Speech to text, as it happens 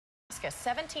Nebraska,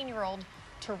 17-year-old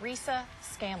Teresa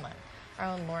Scanlon. Our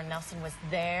own Lauren Nelson was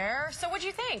there. So what'd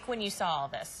you think when you saw all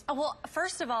this? Well,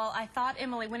 first of all, I thought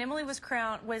when Emily was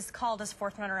called as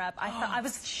fourth runner-up, I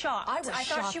was shocked. I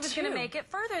thought she was going to make it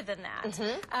further than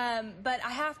that. But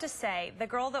I have to say, the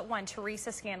girl that won,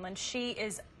 Teresa Scanlon, she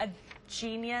is a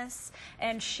genius,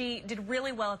 and she did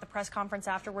really well at the press conference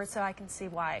afterwards, so I can see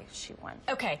why she won.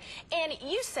 Okay, and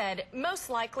you said most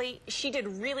likely she did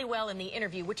really well in the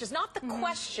interview, which is not the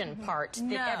question part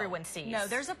that everyone sees. No,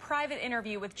 there's a private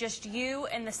interview with just you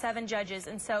and the 7 judges,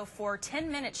 and so for 10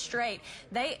 minutes straight,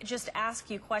 they just ask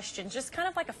you questions, just kind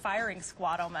of like a firing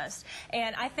squad almost.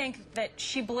 And I think that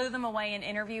she blew them away in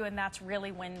interview, and that's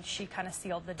really when she kind of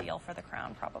sealed the deal for the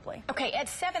crown, probably. Okay, at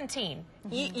 17,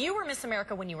 you were Miss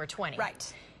America when you were 20.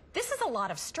 Right. This is a lot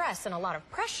of stress and a lot of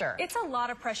pressure. It's a lot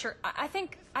of pressure. I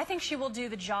think she will do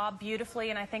the job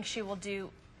beautifully, and I think she will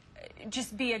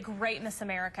just be a great Miss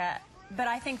America. But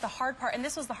I think the hard part, and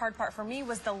this was the hard part for me,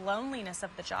 was the loneliness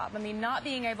of the job. I mean, not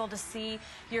being able to see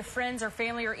your friends or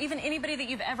family or even anybody that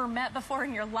you've ever met before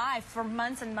in your life for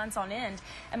months and months on end.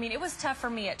 I mean, it was tough for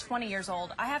me at 20 years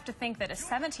old. I have to think that a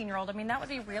 17-year-old, I mean, that would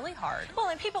be really hard. Well,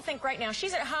 and people think right now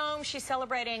she's at home, she's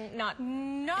celebrating, not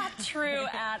true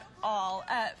at all.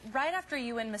 Right after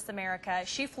you win Miss America,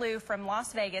 she flew from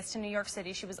Las Vegas to New York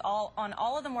City. She was on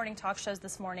all of the morning talk shows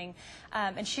this morning,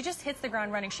 and she just hits the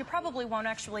ground running. She probably won't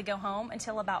actually go home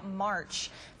until about March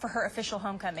for her official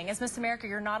homecoming. As Miss America,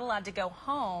 you're not allowed to go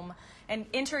home and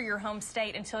enter your home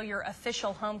state until your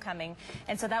official homecoming,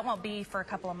 and so that won't be for a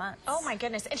couple of months. Oh my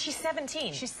goodness, and she's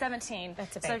 17. She's 17.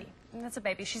 That's a baby. So, that's a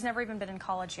baby. She's never even been in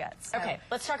college yet. So. Okay,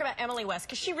 let's talk about Emily West,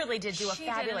 because she really did do a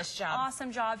fabulous job.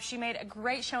 Awesome job. She made a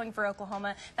great showing for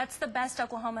Oklahoma. That's the best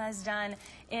Oklahoma has done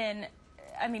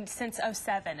since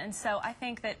 '07, and so I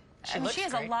think that she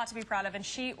has a lot to be proud of, and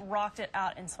she rocked it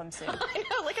out in swimsuit. I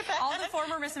know, look at that. All the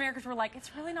former Miss Americas were like,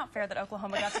 it's really not fair that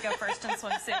Oklahoma got to go first in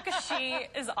swimsuit, because she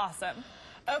is awesome.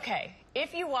 Okay,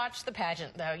 if you watch the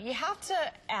pageant, though, you have to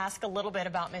ask a little bit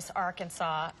about Miss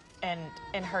Arkansas and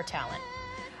her talent.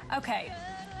 Okay,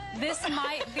 this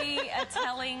might be a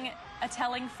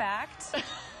telling fact,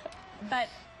 but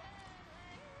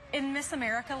in Miss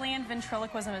America land,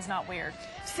 ventriloquism is not weird.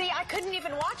 See, I couldn't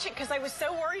even watch it because I was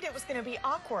so worried it was going to be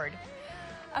awkward.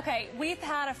 Okay, we've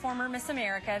had a former Miss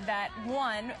America that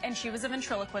won, and she was a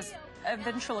ventriloquist,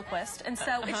 and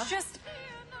so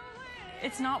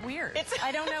it's not weird.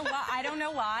 I don't know why. I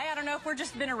don't know if we've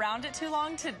just been around it too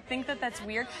long to think that that's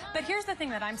weird. But here's the thing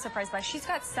that I'm surprised by. She's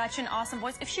got such an awesome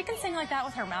voice. If she can sing like that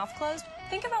with her mouth closed,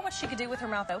 think about what she could do with her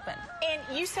mouth open. And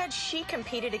you said she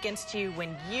competed against you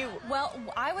when you... Well,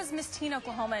 I was Miss Teen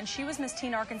Oklahoma, and she was Miss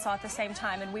Teen Arkansas at the same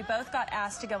time, and we both got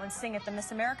asked to go and sing at the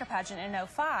Miss America pageant in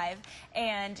 '05,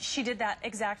 and she did that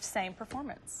exact same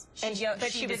performance. She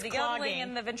did the yodeling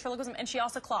and the ventriloquism, and she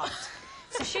also clocked.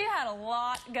 So she had a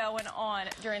lot going on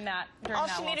during that. All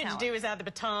she needed to do was add the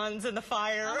batons and the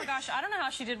fire. Oh my gosh, I don't know how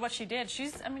she did what she did.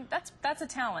 That's a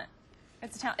talent.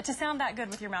 It's a talent to sound that good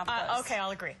with your mouth closed. Okay,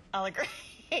 I'll agree.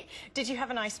 Did you have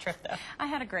a nice trip, though? I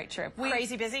had a great trip.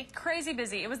 Crazy busy? Crazy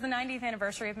busy. It was the 90th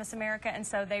anniversary of Miss America, and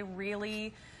so they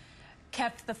really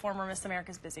kept the former Miss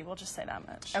Americas busy. We'll just say that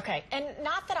much. Okay, and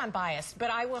not that I'm biased, but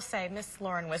I will say Miss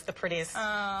Lauren was the prettiest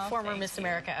former Miss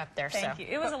America up there. Thank you.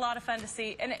 It was a lot of fun to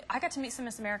see, and I got to meet some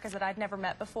Miss Americas that I'd never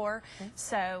met before,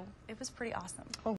 so it was pretty awesome.